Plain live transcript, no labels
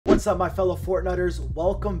What's up, my fellow Fortniters?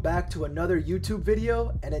 Welcome back to another YouTube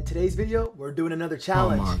video, and in today's video we're doing another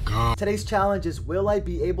challenge. Oh my god. Today's challenge is, will I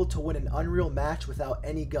be able to win an Unreal match without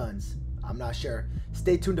any guns? I'm not sure.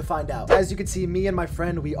 Stay tuned to find out. As you can see, me and my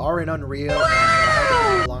friend, we are in Unreal, and I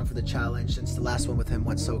had to go along for the challenge since the last one with him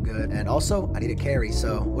went so good. And also, I need a carry,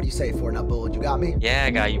 so what do you say, Fortnite Bull? You got me? Yeah,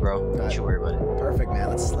 I got you, bro. Don't you worry about it. Perfect, man.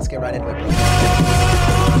 Let's get right into it, bro.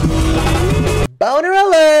 Boner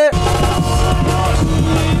alert!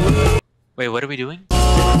 Wait, what are we doing?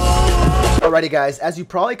 Alrighty, guys, as you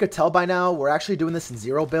probably could tell by now, we're actually doing this in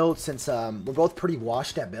zero build since we're both pretty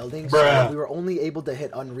washed at building. So we were only able to hit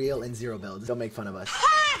Unreal in zero builds. Don't make fun of us.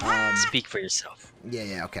 Speak for yourself.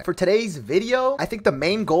 Yeah, okay. For today's video, I think the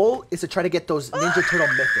main goal is to try to get those Ninja Turtle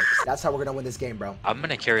mythics. That's how we're gonna win this game, bro. I'm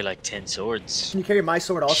gonna carry like 10 swords. Can you carry my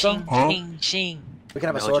sword also? Ching, ching. We can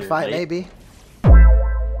have a Hold sword your fight, blade. maybe.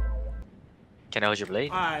 Can I hold your blade?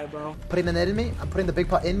 Alright, bro. Putting the net in me? I'm putting the big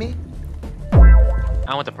pot in me?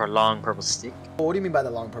 I want the long purple stick. What do you mean by the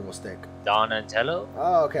long purple stick? Donatello?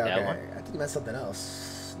 Oh, okay, That okay. one? I think you meant something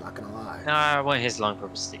else. Not gonna lie. No, I want his long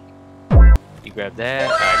purple stick. You grab that.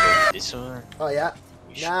 I go with this one. Oh yeah.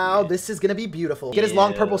 We should Now get- this is gonna be beautiful. Get his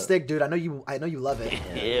long purple Yeah. stick, dude. I know you love it.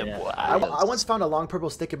 Yeah, boy. I once found a long purple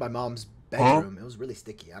stick in my mom's bedroom. It was really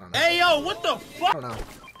sticky. I don't know. Hey, yo, what the fuck? I don't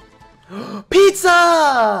know.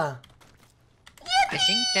 Pizza!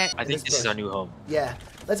 I think this is our new home. Yeah.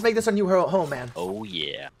 Let's make this our new home, man. Oh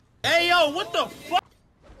yeah. Hey, yo, what the fuck?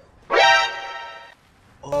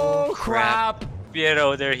 Oh crap.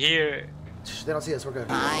 Piero, they're here. Shh, they don't see us. We're good.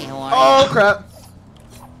 Hi, how are Oh crap!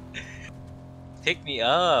 Pick me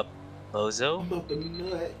up, bozo. I'm about to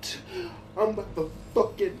nut. I'm about to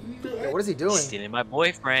fucking Yo, nut. what is he doing? Stealing my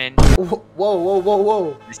boyfriend. Whoa, whoa, whoa,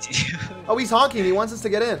 whoa! Oh, he's honking. He wants us to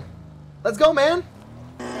get in. Let's go, man.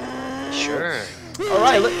 Sure. All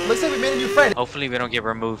right. Looks like we made a new friend. Hopefully we don't get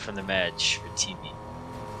removed from the match for TV.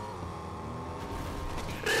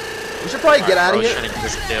 We should probably get out of Bro's here. trying to get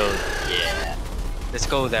this build. Yeah. Let's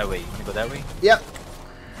go that way. Can we go that way? Yep.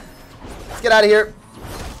 Let's get out of here.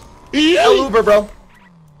 El Uber, bro.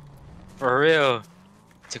 For real.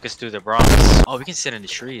 Took us through the Bronx. Oh, we can sit in the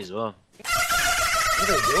tree as well. What are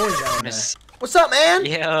they doing down there? Miss- What's up, man?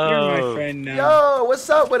 You're Yo. my friend now. Yo, what's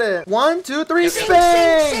up with it? 1, 2, 3,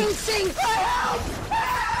 spank!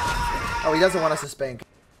 Oh, he doesn't want us to spank.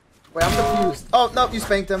 Wait, I'm confused. Oh, no, you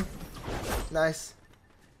spanked him. Nice.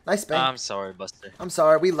 Nice spank. I'm sorry, Buster. I'm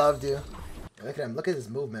sorry, we loved you. Look at him. Look at his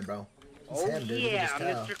movement, bro. He's him, dude. You can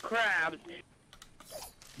just tell. Krabs.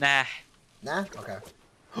 Nah. Nah? Okay.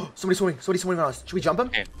 Somebody's swimming on us. Should we jump him?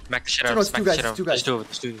 Okay, smack the shit No, out. no, it's Smack two the guys, shit it's out. two guys. Let's do it.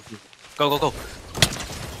 Let's do it. Go, go, go.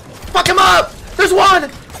 Fuck him up! There's one!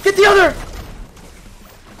 Get the other!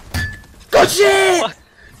 Good shit! What?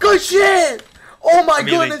 Good shit! Oh my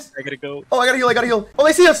Amelie, goodness! I gotta go. Oh, I gotta heal. Oh,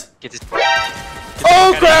 they see us! Get this.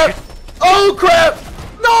 Oh crap! Oh crap!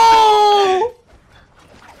 No!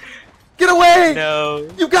 Get away! No.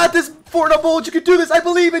 You got this, Fortnite Bulge. You can do this. I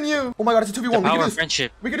believe in you. Oh my god, it's a 2v1. The We can power do of this.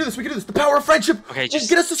 friendship. We can do this. We can do this. The power of friendship. Okay, will just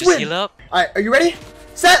get us this just win. heal up. All right, are you ready?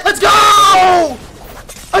 Set. Let's go!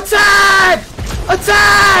 Attack!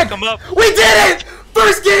 Attack! Come up. We did it!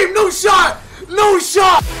 First game, no shot! No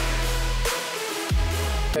shot!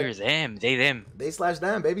 Here's them. They them. They slash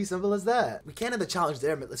them, baby. Simple as that. We can't end the challenge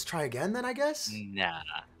there, but let's try again then, I guess. Nah.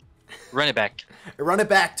 Run it back. Run it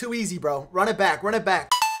back. Too easy, bro. Run it back. Run it back.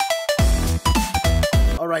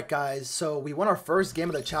 Alright, guys. So we won our first game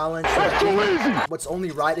of the challenge. So I think what's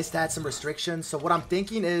only right is to add some restrictions. So what I'm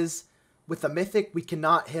thinking is, with the Mythic, we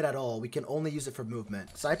cannot hit at all. We can only use it for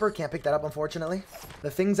movement. Sniper, can't pick that up, unfortunately.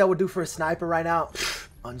 The things I would do for a sniper right now,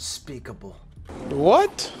 unspeakable.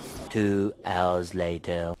 What? 2 hours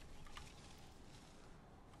later.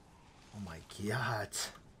 Oh my god.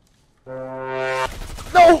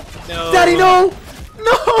 No! No. Daddy, no!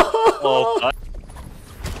 No! Oh, fuck.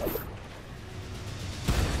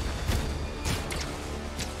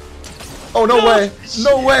 Oh, no way!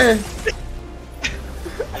 No way!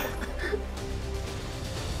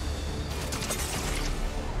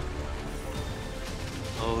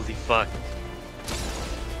 Holy fuck.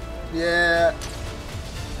 Yeah.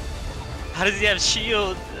 How does he have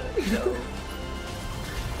shield?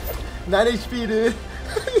 9 HP, dude.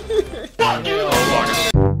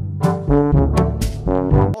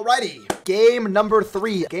 Alrighty. Game number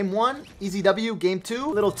 3. Game 1, easy W. Game 2,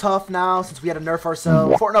 a little tough now since we had to nerf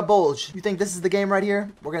ourselves. Fortnite Bulge, you think this is the game right here?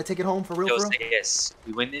 We're gonna take it home for real, Yo, bro? say yes.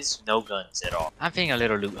 We win this with no guns at all. I'm feeling a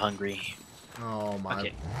little loot hungry. Oh my.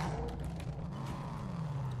 Okay.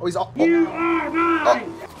 Oh, he's all.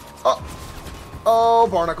 Oh,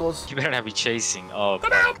 barnacles. You better not be chasing. Oh,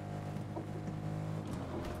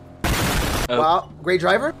 Wow, great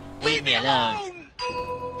driver. Leave me alone.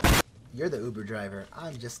 You're the Uber driver.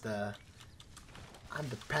 I'm just the... I'm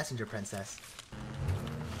the passenger princess.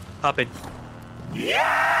 Hop in.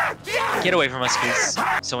 Get away from us, please.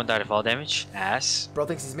 Someone died of fall damage. Ass. Bro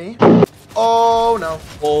thinks he's me? Oh, no.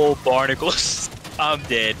 Oh, barnacles. I'm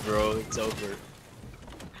dead, bro. It's over.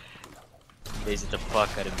 Laser the fuck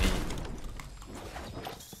out of me.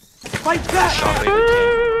 Fight back!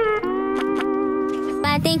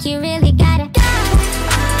 I think you really gotta go.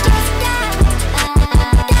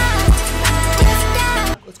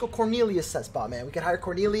 Let's go Cornelius set spot, man. We can hire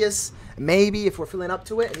Cornelius, maybe, if we're feeling up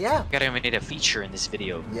to it. And yeah. We need a feature in this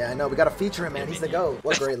video. Yeah, I know. We got to feature him, man. He's the GOAT.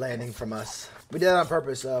 What great landing from us. We did that on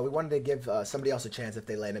purpose. We wanted to give somebody else a chance if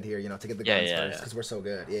they landed here, you know, to get the guns first, because we're so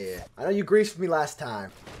good. Yeah. I know you griefed me last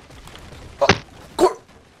time.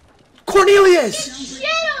 Cornelius! Shit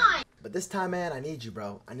on! But this time, man, I need you,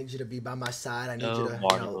 bro. I need you to be by my side. I need you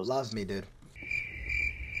to love me, dude.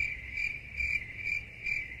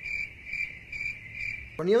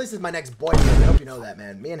 Cornelius is my next boyfriend. I hope you know that,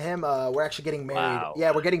 man. Me and him, we're actually getting married. Wow.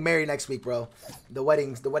 Yeah, we're getting married next week, bro. The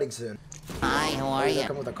wedding soon. Hi, how are you?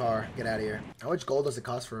 Come with a car. Get out of here. How much gold does it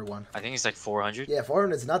cost for one? I think it's like 400. Yeah,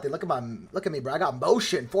 400 is nothing. Look at me, bro. I got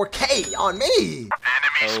motion. 4K on me.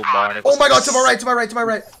 Oh, barnacles. Oh my God! To my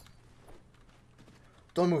right.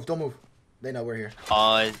 Don't move. They know we're here.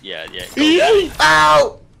 Yeah.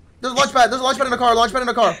 Ow! There's a launch pad. There's a launch pad in the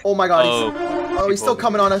car. Oh my God. He's still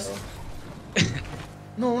coming on us.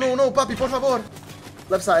 No, papi, por favor.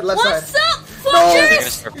 Left side. What's up, No!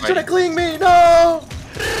 fuckers? He's trying to cling me. No!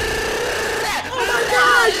 Oh my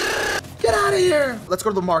gosh! Get out of here! Let's go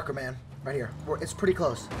to the marker, man. Right here. It's pretty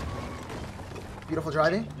close. Beautiful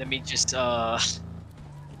driving. Let me just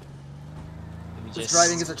This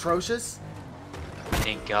driving is atrocious.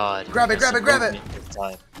 Thank God. Grab it. Let's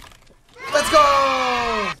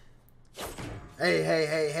go!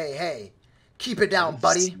 Hey. Keep it down,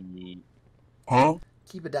 buddy. Huh?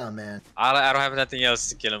 Keep it down, man. I don't have nothing else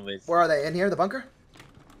to kill him with. Where are they? In here? The bunker?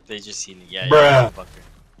 They just healing. Yeah, Bruh. the bunker.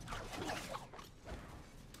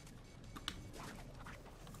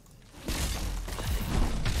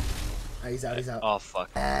 Oh, he's out. Oh,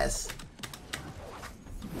 fuck. Ass.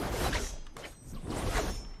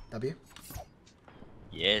 W.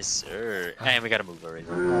 Yes, sir. And we gotta move already.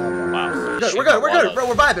 Wow. Wow. We're good, bro.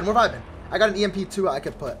 We're vibing. I got an EMP2 I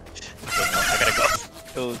could put. I gotta go.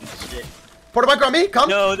 Holy shit. Porta bunker on me, come.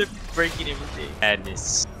 No, they're breaking everything.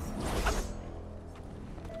 Madness.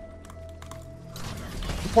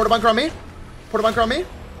 Porta bunker on me.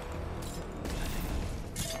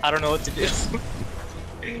 I don't know what to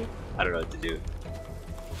do.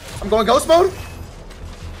 I'm going ghost mode.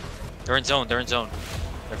 They're in zone. They're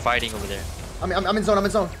fighting over there. I'm in zone.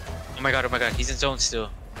 Oh my god. He's in zone still.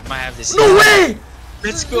 I might have this. No way!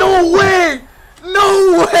 Let's go.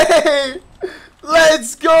 No way!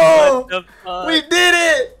 Let's go! What the fuck? We did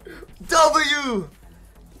it!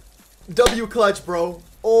 W clutch, bro.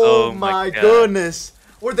 Oh my God. goodness.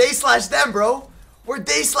 We're they slash them, bro.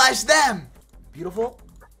 Beautiful.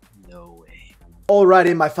 No way.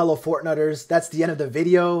 Alrighty, my fellow Fortnutters, that's the end of the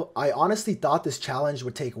video. I honestly thought this challenge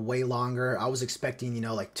would take way longer. I was expecting, you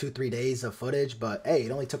know, like 2-3 days of footage, but hey,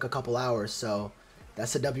 it only took a couple hours, so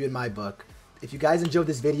that's a W in my book. If you guys enjoyed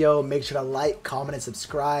this video, make sure to like, comment, and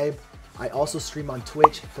subscribe. I also stream on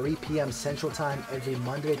Twitch 3 p.m. Central Time every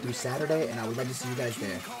Monday through Saturday, and I would love to see you guys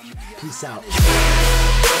there. Peace out.